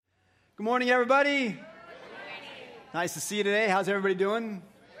Good morning, everybody. Good morning. Nice to see you today. How's everybody doing?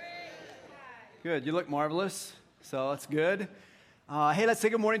 Good. You look marvelous, so that's good. Hey, let's say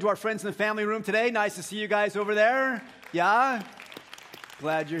good morning to our friends in the family room today. Nice to see you guys over there. Yeah?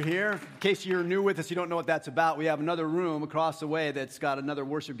 Glad you're here. In case you're new with us, you don't know what that's about, we have another room across the way that's got another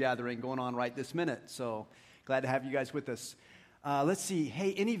worship gathering going on right this minute. So glad to have you guys with us. Let's see.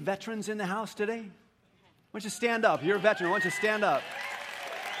 Hey, any veterans in the house today? Why don't you stand up? You're a veteran. Why don't you stand up?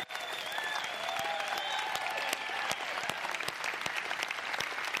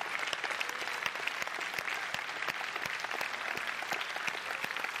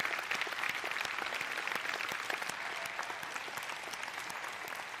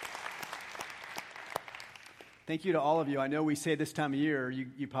 Thank you to all of you. I know we say this time of year,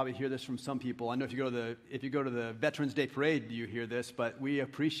 you probably hear this from some people. I know if you go to the Veterans Day Parade, you hear this, but we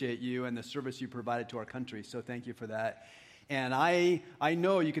appreciate you and the service you provided to our country, so thank you for that. And I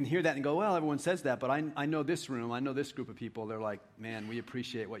know you can hear that and go, well, everyone says that, but I know this room, I know this group of people, they're like, man, we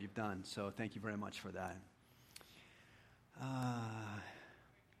appreciate what you've done, so thank you very much for that.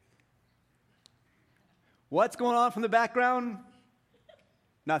 What's going on from the background?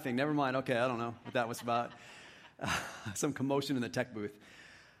 Nothing, never mind. Okay, I don't know what that was about. Some commotion in the tech booth.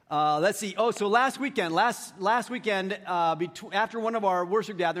 Let's see. So last weekend, after one of our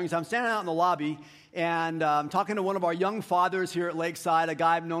worship gatherings, I'm standing out in the lobby, and I'm talking to one of our young fathers here at Lakeside, a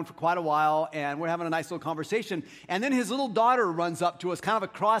guy I've known for quite a while, and we're having a nice little conversation. And then his little daughter runs up to us kind of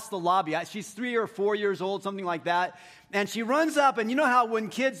across the lobby. She's 3 or 4 years old, something like that. And she runs up, and you know how when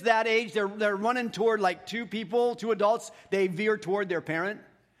kids that age, they're running toward like two adults, they veer toward their parent?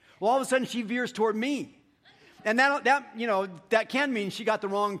 Well, all of a sudden, she veers toward me. And that can mean she got the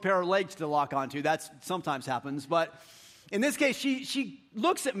wrong pair of legs to lock onto. That sometimes happens. But in this case, she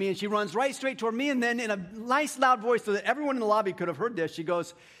looks at me and she runs right straight toward me. And then in a nice loud voice so that everyone in the lobby could have heard this, she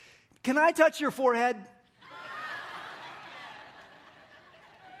goes, "Can I touch your forehead?"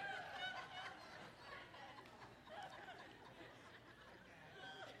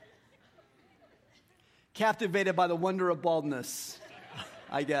 Captivated by the wonder of baldness,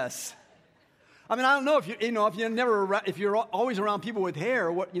 I guess. I mean, I don't know if you're always around people with hair,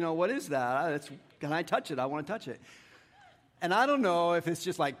 what is that? Can I touch it? I want to touch it. And I don't know if it's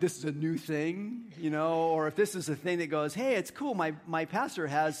just like this is a new thing, or if this is a thing that goes, hey, it's cool. My pastor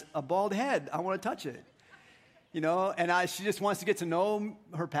has a bald head. I want to touch it. And she just wants to get to know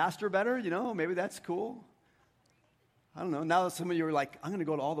her pastor better. Maybe that's cool. I don't know. Now some of you are like, I'm going to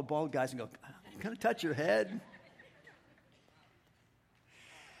go to all the bald guys and go, can I touch your head?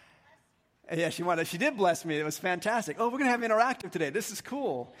 Yeah, she did bless me. It was fantastic. Oh, we're going to have interactive today. This is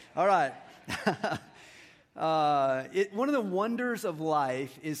cool. All right. One of the wonders of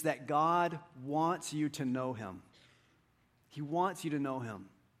life is that God wants you to know Him. He wants you to know Him.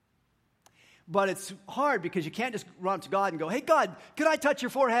 But it's hard because you can't just run up to God and go, hey, God, can I touch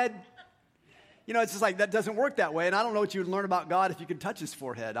your forehead? It's just like that doesn't work that way. And I don't know what you would learn about God if you could touch His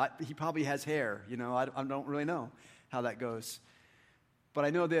forehead. He probably has hair. I don't really know how that goes. But I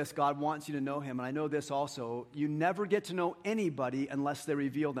know this, God wants you to know Him. And I know this also, you never get to know anybody unless they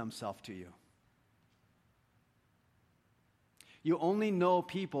reveal themselves to you. You only know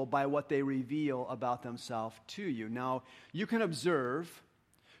people by what they reveal about themselves to you. Now, you can observe.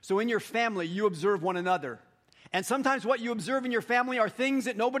 So in your family, you observe one another. And sometimes what you observe in your family are things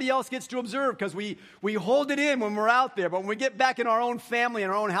that nobody else gets to observe because we hold it in when we're out there. But when we get back in our own family, in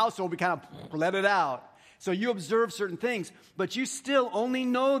our own household, we kind of let it out. So you observe certain things, but you still only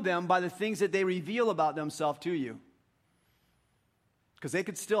know them by the things that they reveal about themselves to you. Because they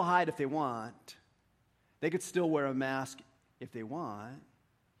could still hide if they want. They could still wear a mask if they want.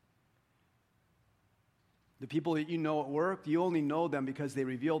 The people that you know at work, you only know them because they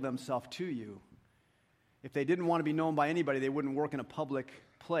reveal themselves to you. If they didn't want to be known by anybody, they wouldn't work in a public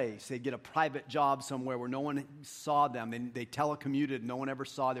place. They'd get a private job somewhere where no one saw them. They telecommuted, no one ever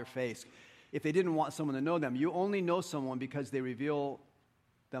saw their face. If they didn't want someone to know them, you only know someone because they reveal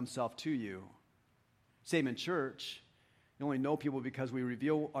themselves to you. Same in church. You only know people because we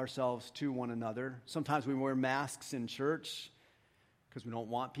reveal ourselves to one another. Sometimes we wear masks in church because we don't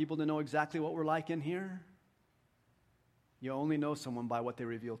want people to know exactly what we're like in here. You only know someone by what they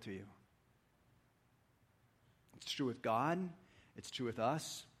reveal to you. It's true with God. It's true with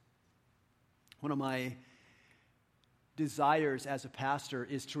us. One of my desires as a pastor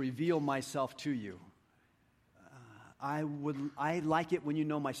is to reveal myself to you. I like it when you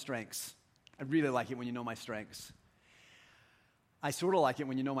know my strengths. I really like it when you know my strengths. I sort of like it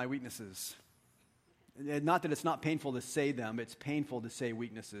when you know my weaknesses. Not that it's not painful to say them, it's painful to say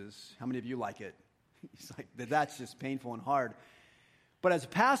weaknesses. How many of you like it? It's like that's just painful and hard. But as a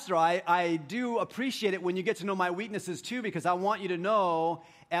pastor, I do appreciate it when you get to know my weaknesses too, because I want you to know,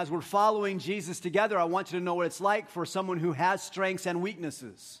 as we're following Jesus together, I want you to know what it's like for someone who has strengths and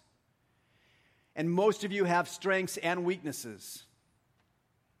weaknesses. And most of you have strengths and weaknesses.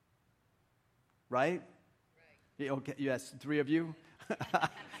 Right? Yeah, okay, yes, 3 of you.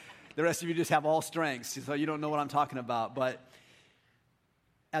 The rest of you just have all strengths, so you don't know what I'm talking about. But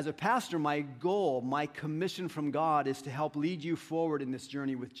as a pastor, my goal, my commission from God is to help lead you forward in this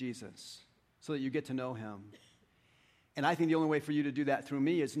journey with Jesus so that you get to know him. And I think the only way for you to do that through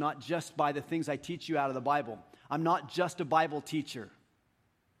me is not just by the things I teach you out of the Bible. I'm not just a Bible teacher.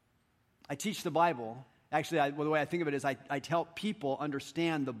 I teach the Bible. Actually, the way I think of it is I help people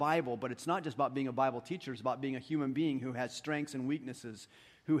understand the Bible, but it's not just about being a Bible teacher. It's about being a human being who has strengths and weaknesses,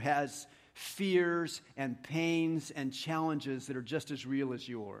 who has fears and pains and challenges that are just as real as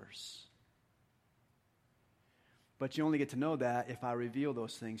yours. But you only get to know that if I reveal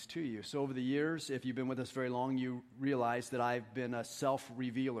those things to you. So over the years, if you've been with us very long, you realize that I've been a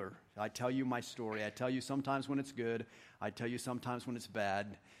self-revealer. I tell you my story. I tell you sometimes when it's good. I tell you sometimes when it's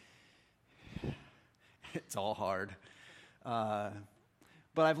bad. It's all hard. But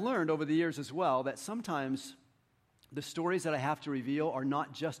I've learned over the years as well that sometimes the stories that I have to reveal are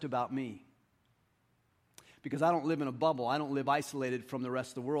not just about me. Because I don't live in a bubble. I don't live isolated from the rest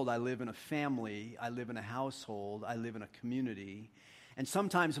of the world. I live in a family. I live in a household. I live in a community. And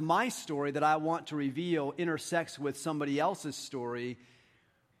sometimes my story that I want to reveal intersects with somebody else's story,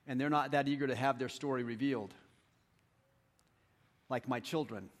 and they're not that eager to have their story revealed. Like my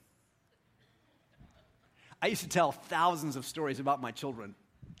children. I used to tell thousands of stories about my children.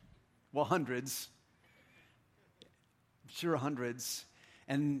 Well, hundreds. Sure, hundreds.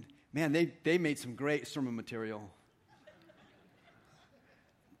 And man, they made some great sermon material.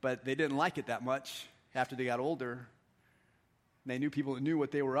 But they didn't like it that much after they got older. They knew people that knew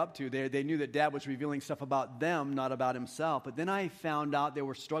what they were up to. They knew that Dad was revealing stuff about them, not about himself. But then I found out there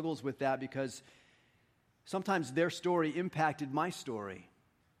were struggles with that because sometimes their story impacted my story.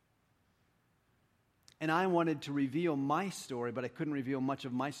 And I wanted to reveal my story, but I couldn't reveal much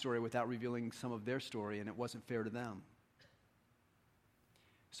of my story without revealing some of their story, and it wasn't fair to them.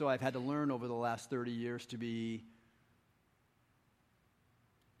 So I've had to learn over the last 30 years to be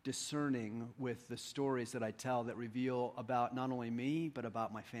discerning with the stories that I tell that reveal about not only me, but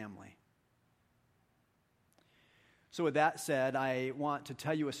about my family. So with that said, I want to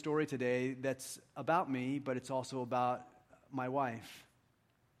tell you a story today that's about me, but it's also about my wife.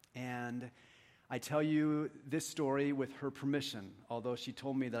 And I tell you this story with her permission, although she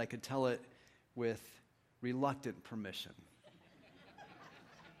told me that I could tell it with reluctant permission.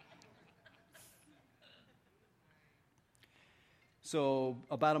 So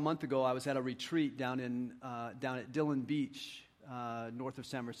about a month ago, I was at a retreat down at Dillon Beach, north of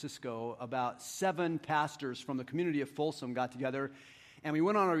San Francisco. About 7 pastors from the community of Folsom got together, and we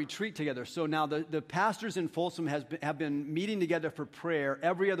went on a retreat together. So now the pastors in Folsom have been meeting together for prayer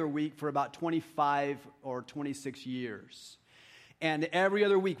every other week for about 25 or 26 years. And every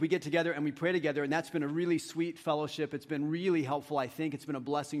other week we get together and we pray together, and that's been a really sweet fellowship. It's been really helpful, I think. It's been a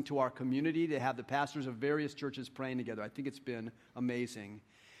blessing to our community to have the pastors of various churches praying together. I think it's been amazing.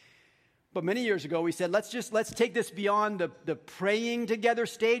 But many years ago, we said, let's take this beyond the praying together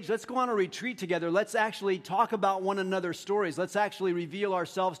stage. Let's go on a retreat together. Let's actually talk about one another's stories. Let's actually reveal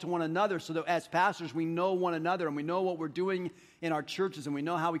ourselves to one another so that as pastors, we know one another and we know what we're doing in our churches and we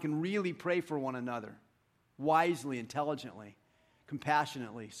know how we can really pray for one another wisely, intelligently,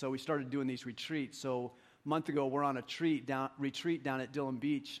 compassionately. So we started doing these retreats. So a month ago, we're on a retreat down at Dillon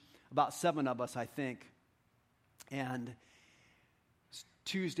Beach, about 7 of us, I think. And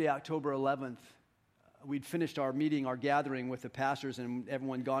Tuesday, October 11th, we'd finished our meeting, our gathering with the pastors, and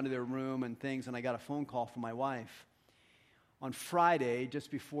everyone gone to their room and things, and I got a phone call from my wife. On Friday, just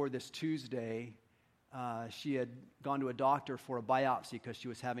before this Tuesday, she had gone to a doctor for a biopsy because she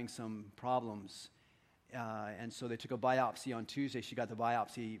was having some problems. And so they took a biopsy on Tuesday. She got the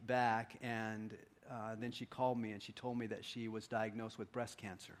biopsy back, and then she called me, and she told me that she was diagnosed with breast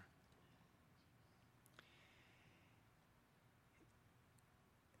cancer.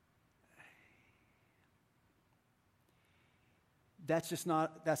 That's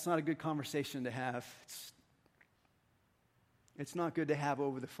not a good conversation to have. It's not good to have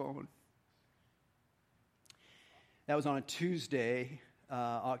over the phone. That was on a Tuesday,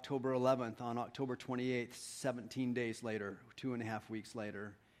 October 11th. On October 28th, 17 days later, 2.5 weeks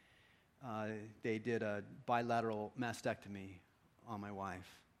later, they did a bilateral mastectomy on my wife.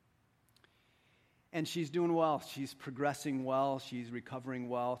 And she's doing well. She's progressing well. She's recovering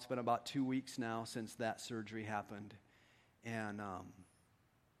well. It's been about 2 weeks now since that surgery happened. And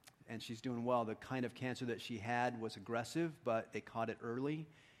and she's doing well. The kind of cancer that she had was aggressive, but they caught it early,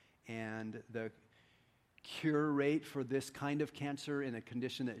 and the cure rate for this kind of cancer in a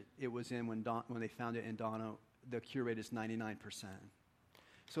condition that it was in when they found it in Donna, the cure rate is 99%.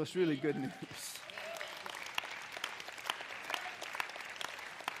 So it's really good news.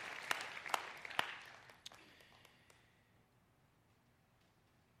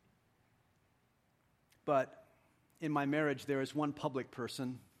 But in my marriage, there is one public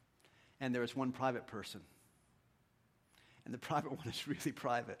person and there is one private person. And the private one is really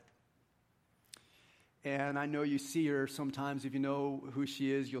private. And I know you see her sometimes. If you know who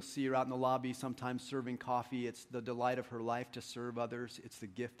she is, you'll see her out in the lobby sometimes serving coffee. It's the delight of her life to serve others. It's the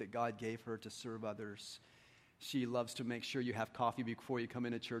gift that God gave her to serve others. She loves to make sure you have coffee before you come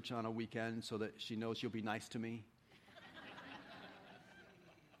into church on a weekend so that she knows you'll be nice to me.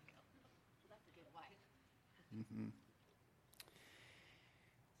 Mm-hmm.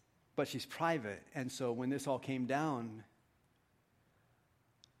 But she's private, and so when this all came down,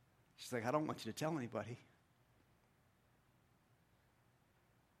 she's like, I don't want you to tell anybody.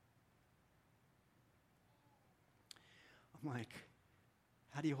 I'm like,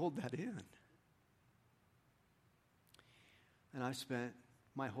 how do you hold that in? And I've spent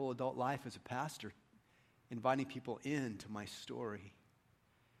my whole adult life as a pastor inviting people into my story,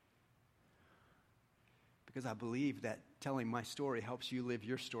 because I believe that telling my story helps you live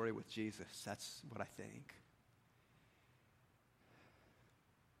your story with Jesus. That's what I think.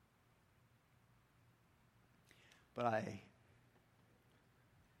 But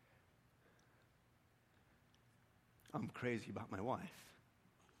I'm crazy about my wife.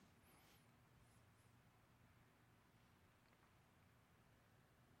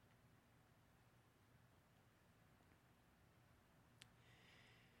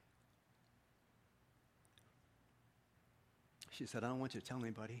 She said, I don't want you to tell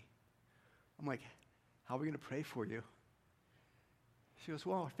anybody. I'm like, how are we going to pray for you? She goes,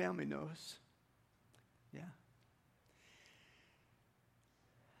 well, our family knows. Yeah.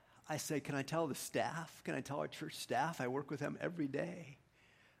 I said, can I tell the staff? Can I tell our church staff? I work with them every day.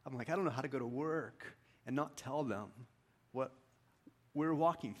 I'm like, I don't know how to go to work and not tell them what we're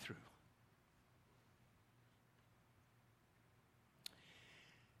walking through.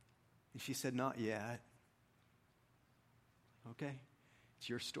 And she said, not yet. Okay, it's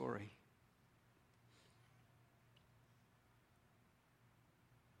your story.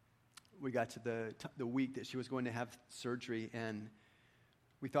 We got to the week that she was going to have surgery, and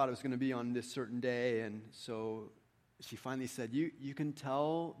we thought it was going to be on this certain day, and so she finally said, you can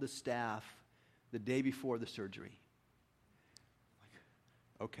tell the staff the day before the surgery. I'm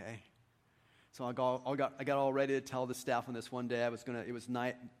like, okay. So I got all ready to tell the staff on this one day. It was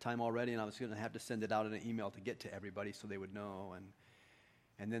night time already, and I was going to have to send it out in an email to get to everybody so they would know.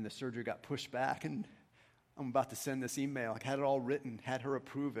 And then the surgery got pushed back, and I'm about to send this email. I had it all written, had her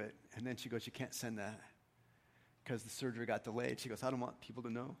approve it, and then she goes, you can't send that because the surgery got delayed. She goes, I don't want people to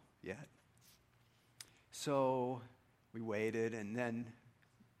know yet. So we waited, and then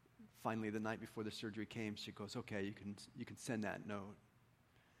finally the night before the surgery came, she goes, okay, you can send that note.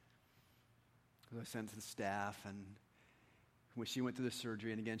 I sent to the staff, and when she went through the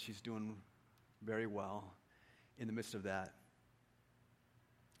surgery, and again, she's doing very well in the midst of that.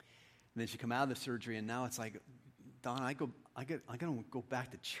 And then she come out of the surgery, and now it's like, Don, I gotta go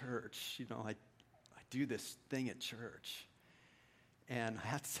back to church. You know, I do this thing at church, and I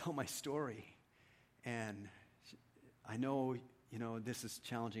have to tell my story. And I know, this is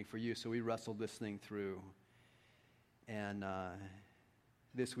challenging for you, so we wrestled this thing through. And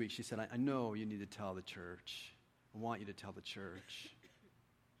this week she said, I know you need to tell the church. I want you to tell the church.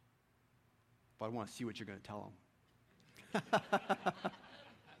 But I want to see what you're going to tell them.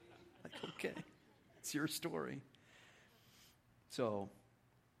 Like, okay, it's your story. So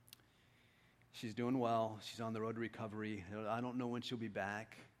she's doing well. She's on the road to recovery. I don't know when she'll be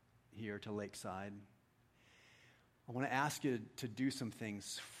back here to Lakeside. I want to ask you to do some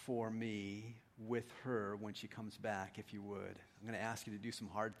things for me with her when she comes back, if you would. I'm going to ask you to do some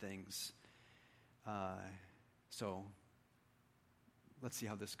hard things. So let's see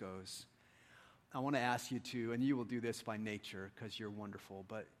how this goes. I want to ask you to, and you will do this by nature because you're wonderful,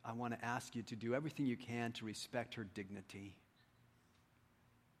 but I want to ask you to do everything you can to respect her dignity.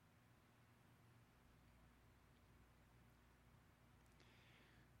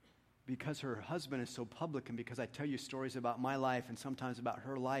 Because her husband is so public, and because I tell you stories about my life and sometimes about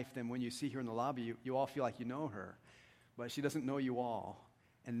her life, then when you see her in the lobby, you all feel like you know her. But she doesn't know you all.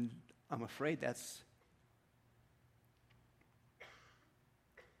 And I'm afraid it's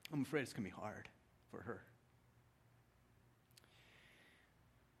going to be hard for her.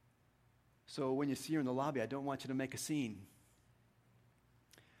 So when you see her in the lobby, I don't want you to make a scene.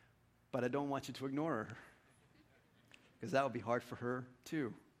 But I don't want you to ignore her, because that would be hard for her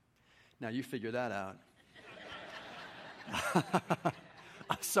too. Now you figure that out.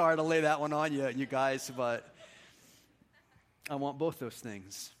 I'm sorry to lay that one on you guys, but I want both those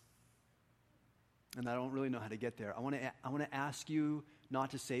things. And I don't really know how to get there. I want to ask you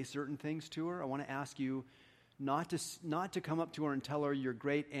not to say certain things to her. I want to ask you not to come up to her and tell her your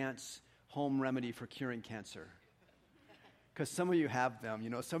great aunt's home remedy for curing cancer. Because some of you have them.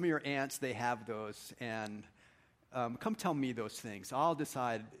 Some of your aunts, they have those. And come tell me those things. I'll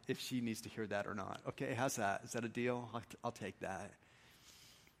decide if she needs to hear that or not. Okay, how's that? Is that a deal? I'll take that.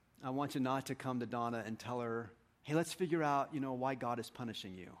 I want you not to come to Donna and tell her, hey, let's figure out, why God is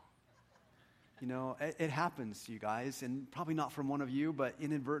punishing you. It happens, you guys, and probably not from one of you, but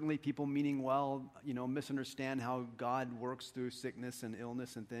inadvertently people meaning well, misunderstand how God works through sickness and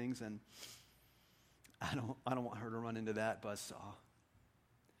illness and things, and I don't want her to run into that buzzsaw.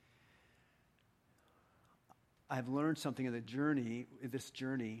 I've learned something in this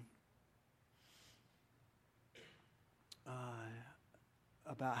journey,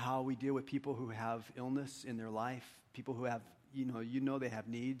 about how we deal with people who have illness in their life, people who have, they have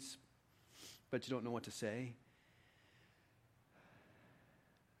needs, but you don't know what to say.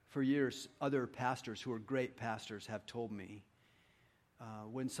 For years, other pastors who are great pastors have told me,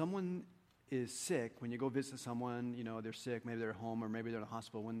 when someone is sick, when you go visit someone, they're sick, maybe they're at home or maybe they're in a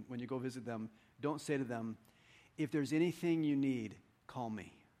hospital, when you go visit them, don't say to them, if there's anything you need, call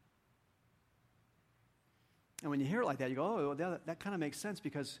me. And when you hear it like that, you go, oh, that kind of makes sense,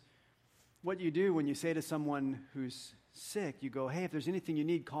 because what you do when you say to someone who's sick, you go, hey, if there's anything you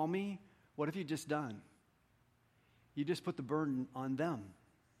need, call me. What have you just done? You just put the burden on them.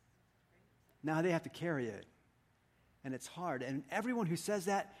 Now they have to carry it. And it's hard. And everyone who says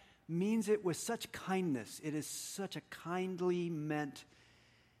that means it with such kindness. It is such a kindly meant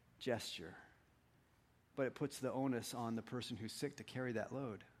gesture. But it puts the onus on the person who's sick to carry that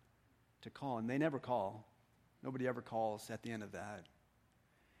load, to call. And they never call. Nobody ever calls at the end of that.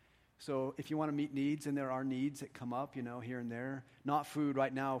 So if you want to meet needs, and there are needs that come up, here and there. Not food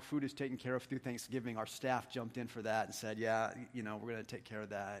right now. Food is taken care of through Thanksgiving. Our staff jumped in for that and said, yeah, we're going to take care of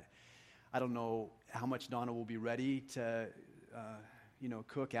that. I don't know how much Donna will be ready to,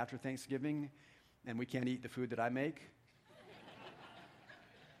 cook after Thanksgiving, and we can't eat the food that I make.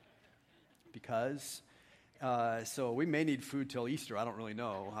 Because, so we may need food till Easter. I don't really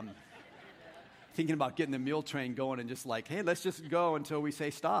know. I'm thinking about getting the meal train going and just like, hey, let's just go until we say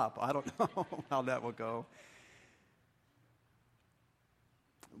stop. I don't know how that will go.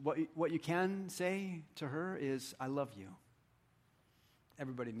 What you can say to her is, I love you.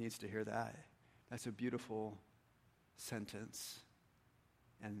 Everybody needs to hear that. That's a beautiful sentence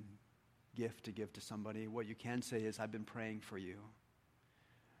and gift to give to somebody. What you can say is, I've been praying for you.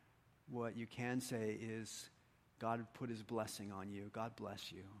 What you can say is, God put his blessing on you. God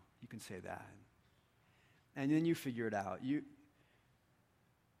bless you. You can say that. And then you figure it out. You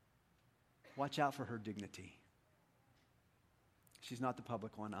watch out for her dignity. She's not the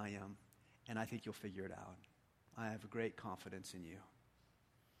public one, I am. And I think you'll figure it out. I have great confidence in you.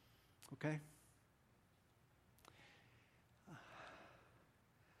 Okay? I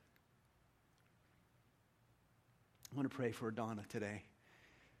want to pray for Donna today.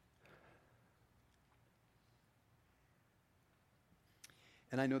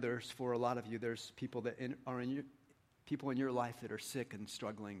 And I know for a lot of you, there's people that people in your life that are sick and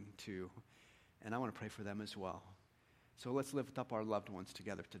struggling too. And I want to pray for them as well. So let's lift up our loved ones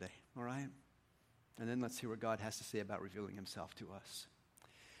together today, all right? And then let's hear what God has to say about revealing himself to us.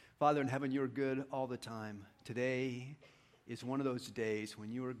 Father in heaven, you're good all the time. Today is one of those days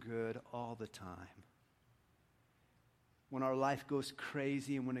when you are good all the time. When our life goes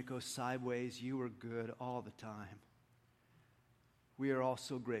crazy and when it goes sideways, you are good all the time. We are all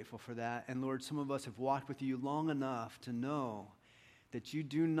so grateful for that. And Lord, some of us have walked with you long enough to know that you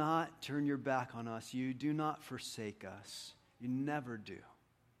do not turn your back on us. You do not forsake us. You never do.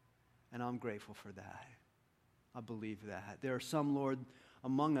 And I'm grateful for that. I believe that. There are some, Lord,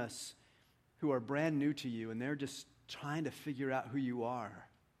 among us who are brand new to you, and they're just trying to figure out who you are.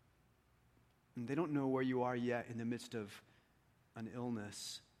 And they don't know where you are yet in the midst of an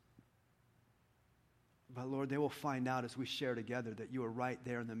illness. But Lord, they will find out as we share together that you are right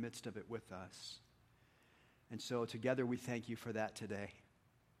there in the midst of it with us. And so together we thank you for that today.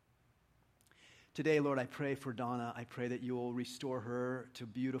 Today, Lord, I pray for Donna. I pray that you will restore her to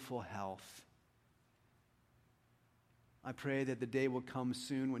beautiful health. I pray that the day will come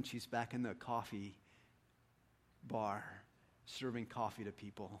soon when she's back in the coffee bar, serving coffee to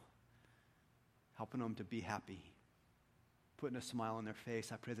people. helping them to be happy, putting a smile on their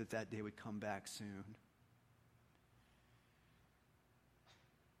face. I pray that that day would come back soon.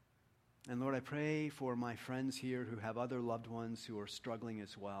 And Lord, I pray for my friends here who have other loved ones who are struggling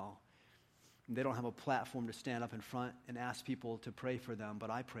as well. And they don't have a platform to stand up in front and ask people to pray for them,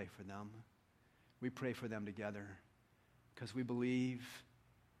 but I pray for them. We pray for them together because we believe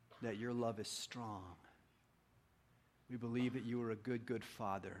that your love is strong. We believe that you are a good, good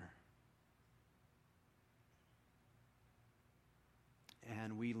Father.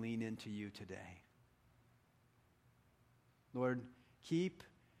 And we lean into you today. Lord, keep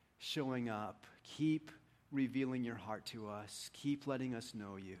showing up. Keep revealing your heart to us. Keep letting us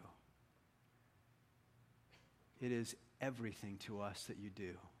know you. It is everything to us that you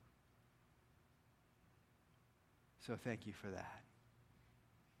do. So thank you for that.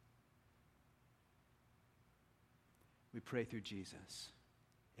 We pray through Jesus.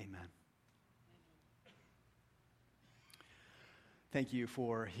 Amen. Thank you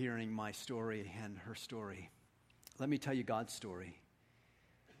for hearing my story and her story. Let me tell you God's story.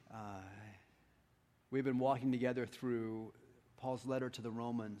 We've been walking together through Paul's letter to the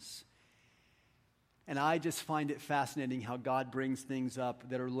Romans. And I just find it fascinating how God brings things up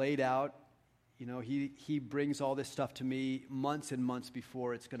that are laid out. You know, he brings all this stuff to me months and months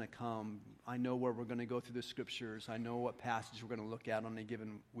before it's going to come. I know where we're going to go through the scriptures. I know what passage we're going to look at on a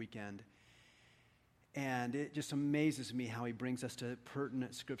given weekend. And it just amazes me how he brings us to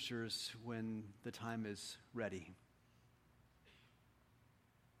pertinent scriptures when the time is ready.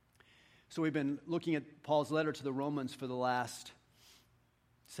 So we've been looking at Paul's letter to the Romans for the last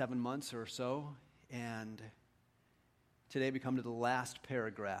 7 months or so. And today we come to the last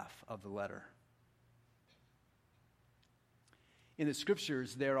paragraph of the letter. In the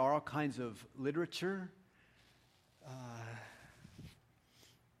scriptures, there are all kinds of literature,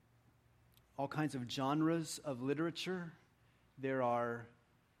 all kinds of genres of literature. There are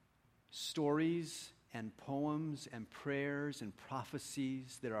stories and poems and prayers and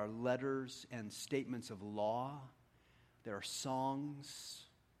prophecies. There are letters and statements of law. There are songs.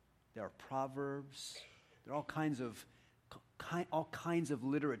 There are proverbs. There are all kinds of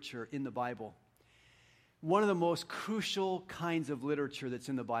literature in the Bible. One of the most crucial kinds of literature that's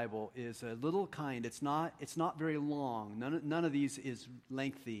in the Bible is a little kind. It's not very long. None of these is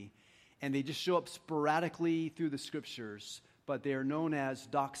lengthy. And they just show up sporadically through the scriptures, but they are known as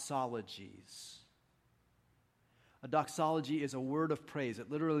doxologies. A doxology is a word of praise.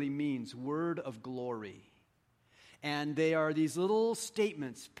 It literally means word of glory. And they are these little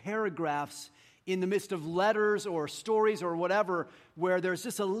statements, paragraphs in the midst of letters or stories or whatever, where there's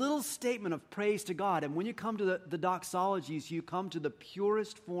just a little statement of praise to God. And when you come to the doxologies, you come to the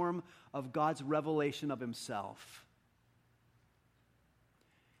purest form of God's revelation of himself.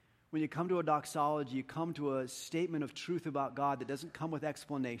 When you come to a doxology, you come to a statement of truth about God that doesn't come with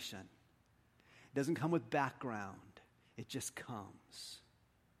explanation. It doesn't come with background. It just comes.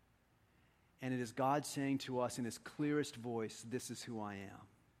 And it is God saying to us in his clearest voice, this is who I am.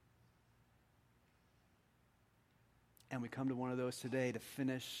 And we come to one of those today to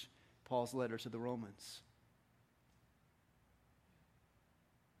finish Paul's letter to the Romans.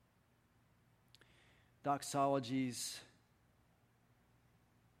 Doxologies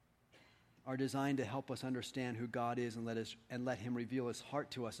are designed to help us understand who God is and let him reveal his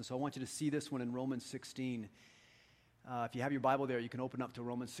heart to us. And so I want you to see this one in Romans 16. If you have your Bible there, you can open up to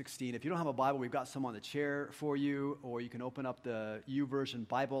Romans 16. If you don't have a Bible, we've got some on the chair for you, or you can open up the YouVersion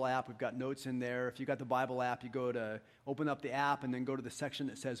Bible app. We've got notes in there. If you got the Bible app, you go to open up the app and then go to the section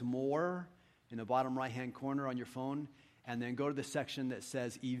that says More in the bottom right-hand corner on your phone, and then go to the section that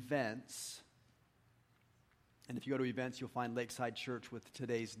says Events. And if you go to Events, you'll find Lakeside Church with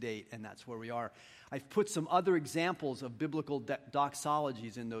today's date, and that's where we are. I've put some other examples of biblical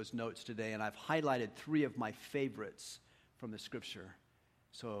doxologies in those notes today, and I've highlighted 3 of my favorites from the Scripture.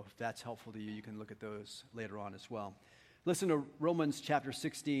 So if that's helpful to you, you can look at those later on as well. Listen to Romans chapter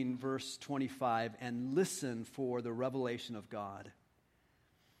 16, verse 25, and listen for the revelation of God.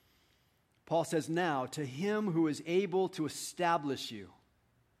 Paul says, "Now, to him who is able to establish you,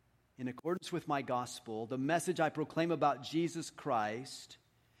 in accordance with my gospel, the message I proclaim about Jesus Christ,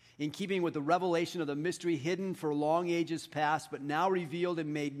 in keeping with the revelation of the mystery hidden for long ages past, but now revealed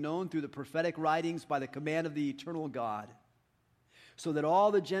and made known through the prophetic writings by the command of the eternal God, so that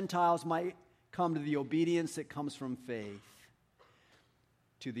all the Gentiles might come to the obedience that comes from faith.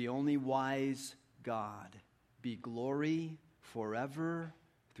 To the only wise God be glory forever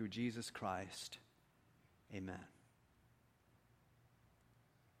through Jesus Christ. Amen."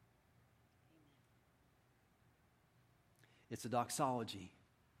 It's a doxology.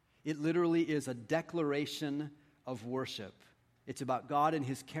 It literally is a declaration of worship. It's about God and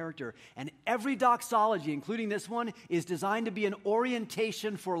his character. And every doxology, including this one, is designed to be an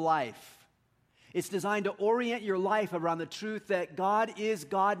orientation for life. It's designed to orient your life around the truth that God is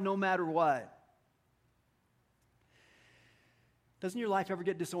God no matter what. Doesn't your life ever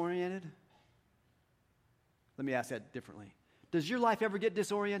get disoriented? Let me ask that differently. Does your life ever get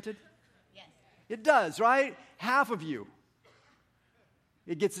disoriented? Yes. It does, right? Half of you.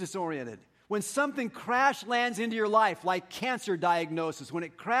 It gets disoriented. When something crash lands into your life, like cancer diagnosis, when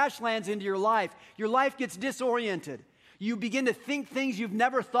it crash lands into your life gets disoriented. You begin to think things you've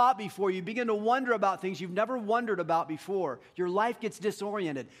never thought before. You begin to wonder about things you've never wondered about before. Your life gets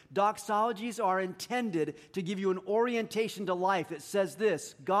disoriented. Doxologies are intended to give you an orientation to life that says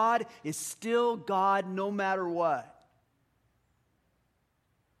this: God is still God no matter what.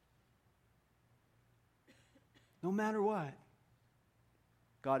 No matter what,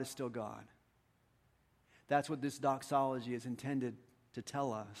 God is still God. That's what this doxology is intended to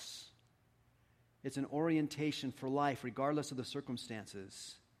tell us. It's an orientation for life, regardless of the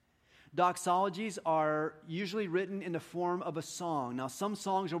circumstances. Doxologies are usually written in the form of a song. Now, some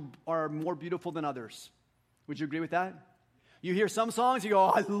songs are more beautiful than others. Would you agree with that? You hear some songs, you go,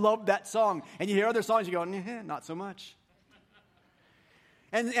 oh, I love that song. And you hear other songs, you go, not so much.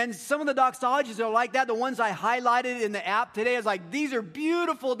 And some of the doxologies are like that. The ones I highlighted in the app today is like, these are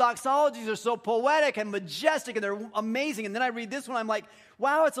beautiful doxologies. They're so poetic and majestic and they're amazing. And then I read this one, I'm like,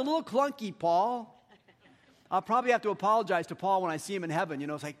 wow, it's a little clunky, Paul. I'll probably have to apologize to Paul when I see him in heaven. You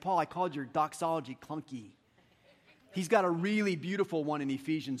know, it's like, Paul, I called your doxology clunky. He's got a really beautiful one in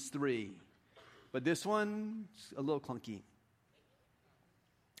Ephesians 3. But this one's a little clunky.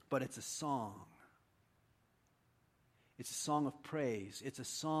 But it's a song. It's a song of praise. It's a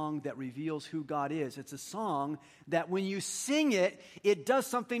song that reveals who God is. It's a song that when you sing it, it does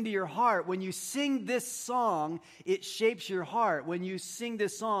something to your heart. When you sing this song, it shapes your heart. When you sing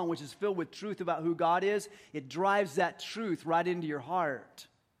this song, which is filled with truth about who God is, it drives that truth right into your heart.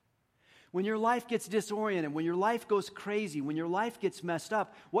 When your life gets disoriented, when your life goes crazy, when your life gets messed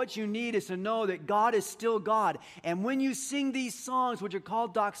up, what you need is to know that God is still God. And when you sing these songs, which are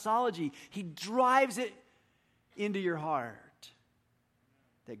called doxology, He drives it into your heart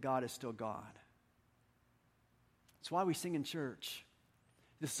that God is still God. That's why we sing in church.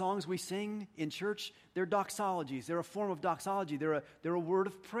 The songs we sing in church, they're doxologies. They're a form of doxology. They're a word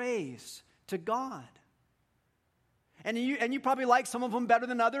of praise to God. And you probably like some of them better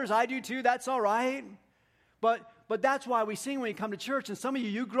than others. I do too. That's all right. But that's why we sing when you come to church. And some of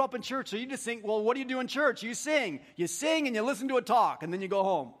you grew up in church, so you just think, well, what do you do in church? You sing. You sing and you listen to a talk, and then you go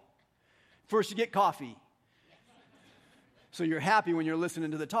home. First you get coffee. So you're happy when you're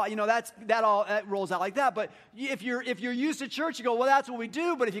listening to the talk. You know, that rolls out like that. But if you're used to church, you go, well, that's what we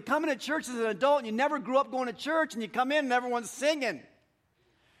do. But if you come into church as an adult and you never grew up going to church and you come in and everyone's singing.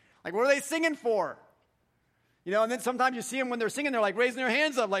 Like, what are they singing for? You know, and then sometimes you see them when they're singing, they're like raising their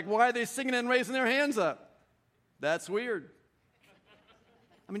hands up. Like, why are they singing and raising their hands up? That's weird.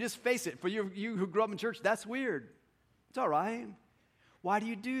 I mean, just face it. For you who grew up in church, that's weird. It's all right. Why do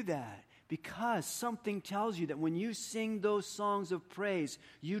you do that? Because something tells you that when you sing those songs of praise,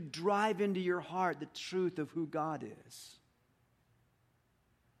 you drive into your heart the truth of who God is.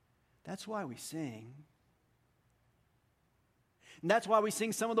 That's why we sing. And that's why we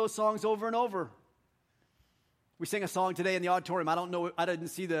sing some of those songs over and over. We sang a song today in the auditorium. I didn't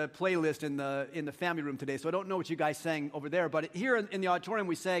see the playlist in the family room today, so I don't know what you guys sang over there. But here in the auditorium,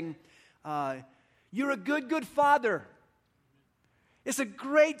 we sang, "You're a good, good Father." It's a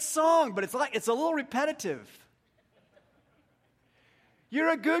great song, but it's a little repetitive.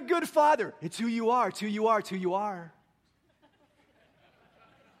 You're a good, good Father. It's who you are. It's who you are. It's who you are.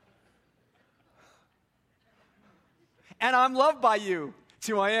 And I'm loved by you. It's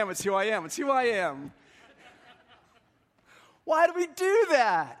who I am. It's who I am. It's who I am. Why do we do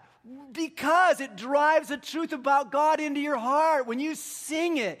that? Because it drives the truth about God into your heart. When you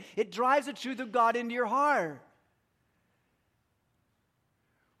sing it, it drives the truth of God into your heart.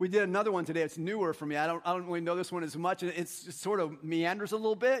 We did another one today. It's newer for me. I don't really know this one as much. It sort of meanders a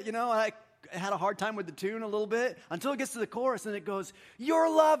little bit, you know. I had a hard time with the tune a little bit until it gets to the chorus and it goes, your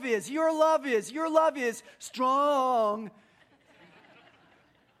love is strong.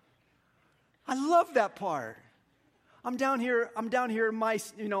 I love that part. I'm down here in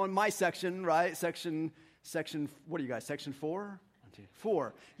my section, right? Section, what are you guys, section 4?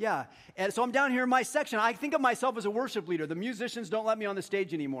 4, yeah. And so I'm down here in my section. I think of myself as a worship leader. The musicians don't let me on the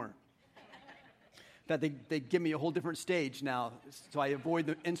stage anymore. That they give me a whole different stage now, so I avoid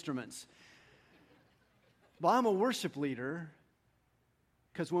the instruments. But I'm a worship leader,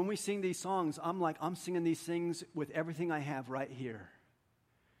 Because when we sing these songs, I'm singing these things with everything I have right here.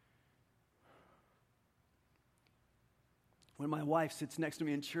 When my wife sits next to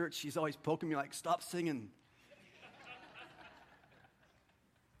me in church, she's always poking me like, stop singing.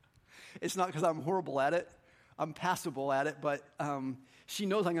 It's not because I'm horrible at it. I'm passable at it, but she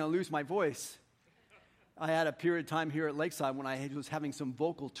knows I'm going to lose my voice. I had a period of time here at Lakeside when I was having some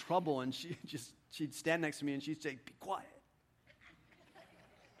vocal trouble, and she'd stand next to me and she'd say, be quiet.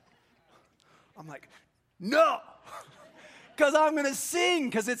 I'm like, no, because I'm going to sing,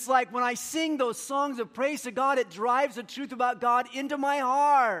 because it's like when I sing those songs of praise to God, it drives the truth about God into my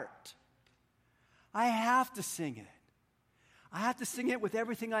heart. I have to sing it. I have to sing it with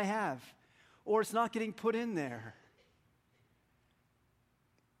everything I have, or it's not getting put in there.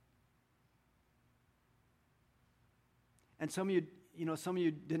 And some of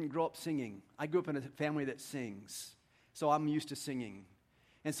you didn't grow up singing. I grew up in a family that sings, so I'm used to singing.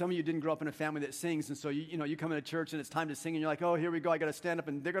 And some of you didn't grow up in a family that sings, and so you come into church and it's time to sing, and you're like, oh, here we go, I got to stand up,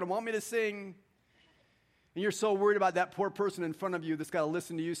 and they're going to want me to sing. And you're so worried about that poor person in front of you that's got to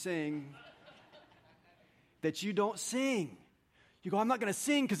listen to you sing that you don't sing. You go, I'm not going to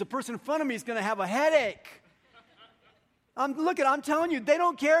sing because the person in front of me is going to have a headache. I'm telling you, they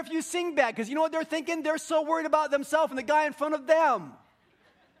don't care if you sing bad, because you know what they're thinking? They're so worried about themselves and the guy in front of them.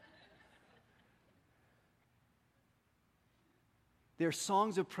 They're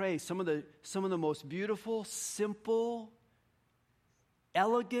songs of praise, some of the most beautiful, simple,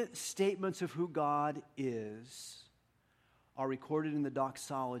 elegant statements of who God is are recorded in the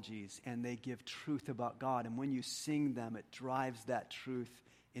doxologies, and they give truth about God. And when you sing them, it drives that truth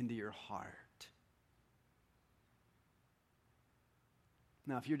into your heart.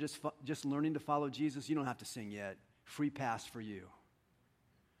 Now, if you're just learning to follow Jesus, you don't have to sing yet. Free pass for you.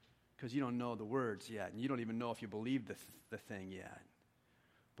 Because you don't know the words yet, and you don't even know if you believe the thing yet.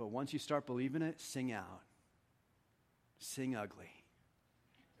 But once you start believing it, sing out. Sing ugly.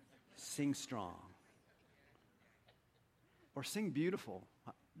 Sing strong. Or sing beautiful.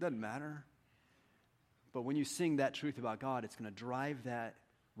 Doesn't matter. But when you sing that truth about God, it's going to drive that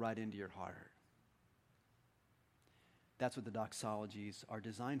right into your heart. That's what the doxologies are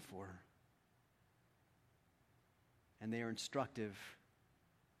designed for. And they are instructive.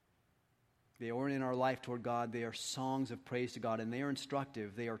 They orient our life toward God. They are songs of praise to God, and they are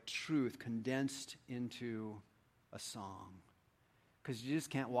instructive. They are truth condensed into a song. Because you just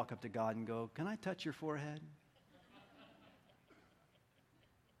can't walk up to God and go, can I touch your forehead?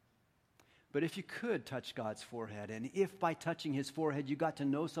 But if you could touch God's forehead, and if by touching his forehead you got to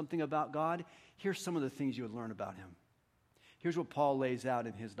know something about God, here's some of the things you would learn about him. Here's what Paul lays out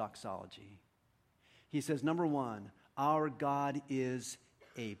in his doxology. He says, number one, our God is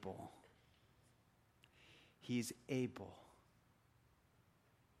able. He's able.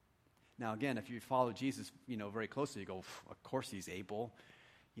 Now, again, if you follow Jesus, very closely, you go, of course he's able.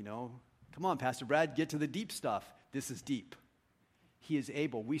 Come on, Pastor Brad, get to the deep stuff. This is deep. He is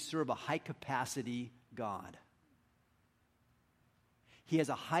able. We serve a high-capacity God. He has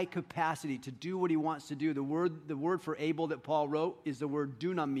a high capacity to do what he wants to do. The word for able that Paul wrote is the word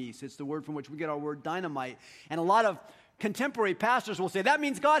dunamis. It's the word from which we get our word dynamite. And a lot of contemporary pastors will say, that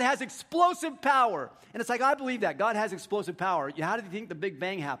means God has explosive power. And it's like, I believe that. God has explosive power. How did you think the Big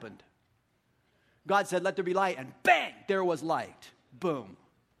Bang happened? God said, let there be light, and bang, there was light. Boom.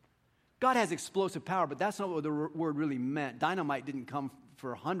 God has explosive power, but that's not what the word really meant. Dynamite didn't come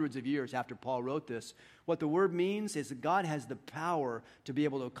for hundreds of years after Paul wrote this. What the word means is that God has the power to be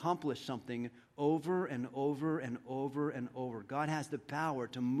able to accomplish something over and over and over and over. God has the power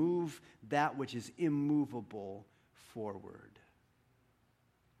to move that which is immovable forward.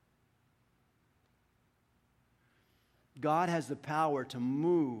 God has the power to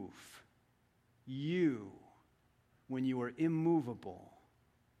move you when you are immovable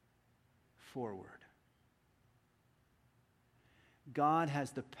forward. God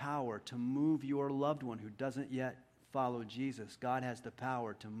has the power to move your loved one who doesn't yet follow Jesus. God has the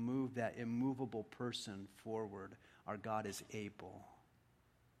power to move that immovable person forward. Our God is able.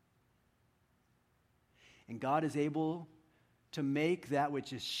 And God is able to make that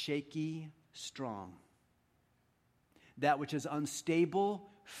which is shaky strong, that which is unstable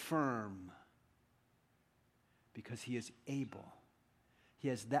firm, because he is able. He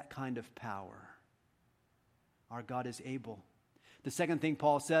has that kind of power. Our God is able. The second thing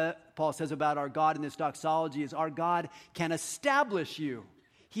Paul says about our God in this doxology is our God can establish you.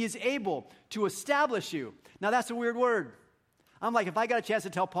 He is able to establish you. Now that's a weird word. I'm like, if I got a chance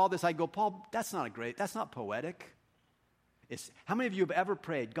to tell Paul this, I'd go, Paul, that's not poetic. How many of you have ever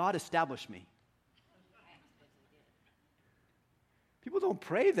prayed, God establish me? People don't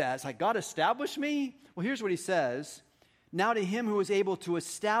pray that. It's like, God, establish me? Well, here's what he says. Now to him who is able to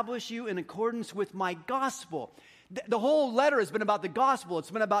establish you in accordance with my gospel. The whole letter has been about the gospel.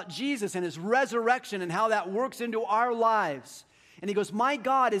 It's been about Jesus and his resurrection and how that works into our lives. And he goes, my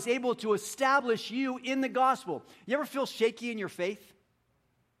God is able to establish you in the gospel. You ever feel shaky in your faith?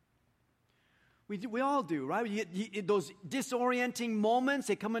 We all do, right? We get those disorienting moments,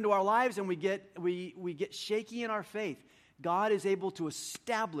 they come into our lives and we get shaky in our faith. God is able to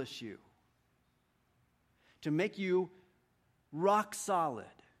establish you, to make you rock solid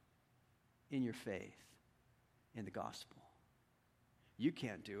in your faith, in the gospel. You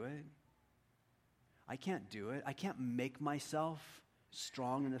can't do it. I can't do it. I can't make myself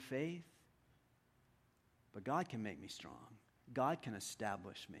strong in the faith. But God can make me strong. God can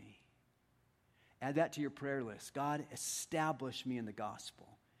establish me. Add that to your prayer list. God, establish me in the gospel.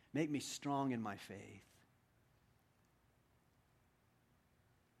 Make me strong in my faith.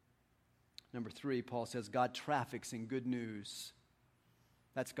 Number 3, Paul says, God traffics in good news.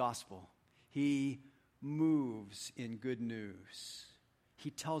 That's gospel. He moves in good news. He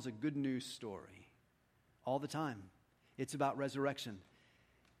tells a good news story all the time. It's about resurrection.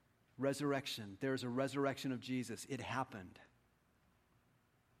 Resurrection. There's a resurrection of Jesus. It happened.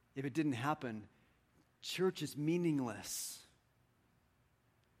 If it didn't happen, church is meaningless.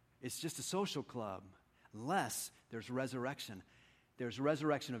 It's just a social club, unless there's resurrection. There's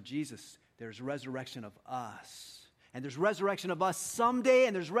resurrection of Jesus. There's resurrection of us. And there's resurrection of us someday,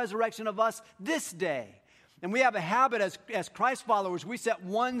 and there's resurrection of us this day. And we have a habit as Christ followers, we set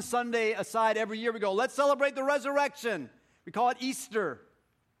one Sunday aside every year. We go, let's celebrate the resurrection. We call it Easter.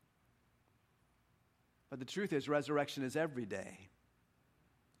 But the truth is, resurrection is every day.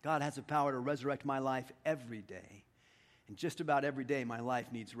 God has the power to resurrect my life every day. And just about every day, my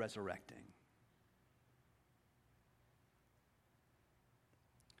life needs resurrecting.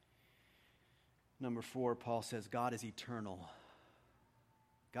 Number 4, Paul says, God is eternal.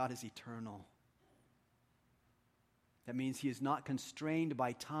 God is eternal. That means he is not constrained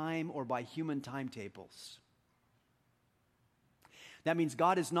by time or by human timetables. That means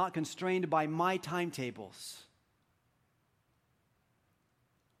God is not constrained by my timetables.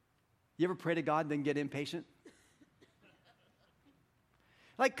 You ever pray to God and then get impatient?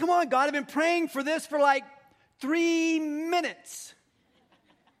 Like, come on, God, I've been praying for this for like 3 minutes.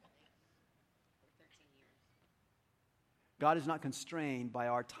 God is not constrained by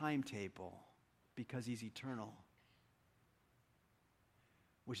our timetable because he's eternal.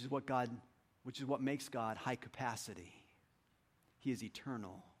 Which is what makes God high capacity. He is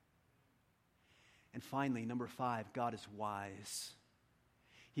eternal. And finally, number 5, God is wise.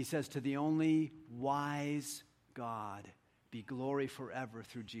 He says, to the only wise God be glory forever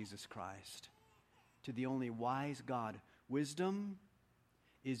through Jesus Christ. To the only wise God. Wisdom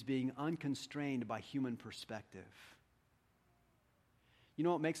is being unconstrained by human perspective. You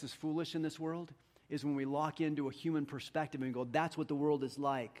know what makes us foolish in this world? Is when we lock into a human perspective and we go, that's what the world is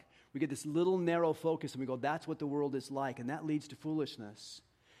like. We get this little narrow focus and we go, that's what the world is like. And that leads to foolishness.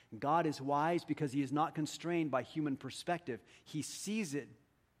 And God is wise because he is not constrained by human perspective. He sees it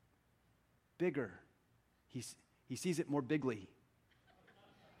bigger. He sees it more bigly.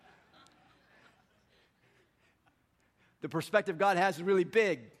 The perspective God has is really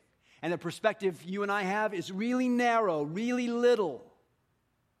big. And the perspective you and I have is really narrow, really little.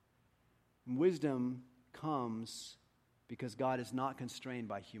 And wisdom comes because God is not constrained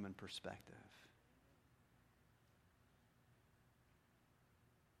by human perspective.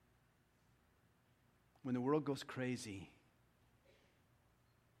 When the world goes crazy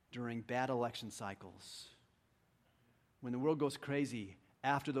during bad election cycles, when the world goes crazy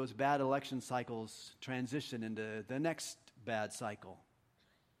after those bad election cycles transition into the next bad cycle,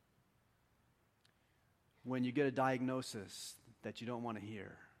 when you get a diagnosis that you don't want to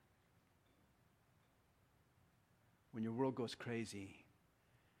hear, when your world goes crazy,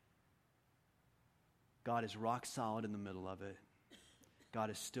 God is rock solid in the middle of it. God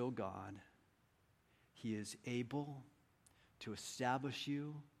is still God. He is able to establish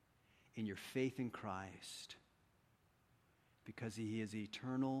you in your faith in Christ because he is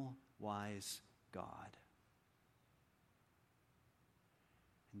eternal, wise God.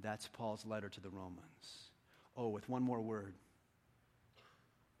 And that's Paul's letter to the Romans. Oh, with one more word.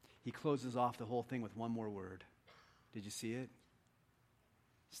 He closes off the whole thing with one more word. Did you see it?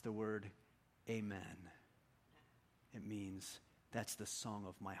 It's the word amen. It means that's the song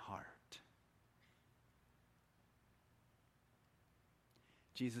of my heart.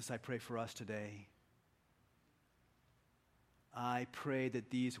 Jesus, I pray for us today. I pray that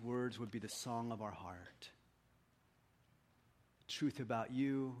these words would be the song of our heart. truth about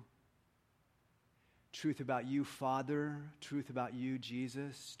you, Father, truth about you,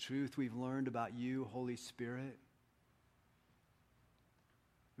 Jesus, truth we've learned about you, Holy Spirit.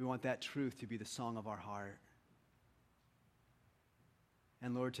 We want that truth to be the song of our heart.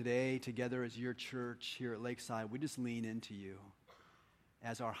 And Lord, today, together as your church here at Lakeside, we just lean into you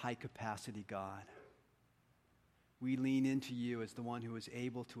as our high capacity God. We lean into you as the one who is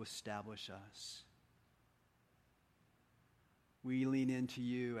able to establish us. We lean into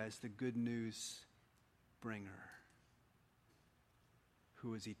you as the good news bringer,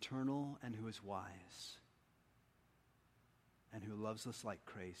 who is eternal and who is wise, and who loves us like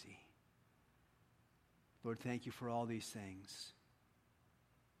crazy. Lord, thank you for all these things.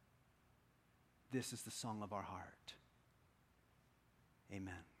 This is the song of our heart.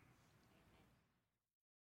 Amen.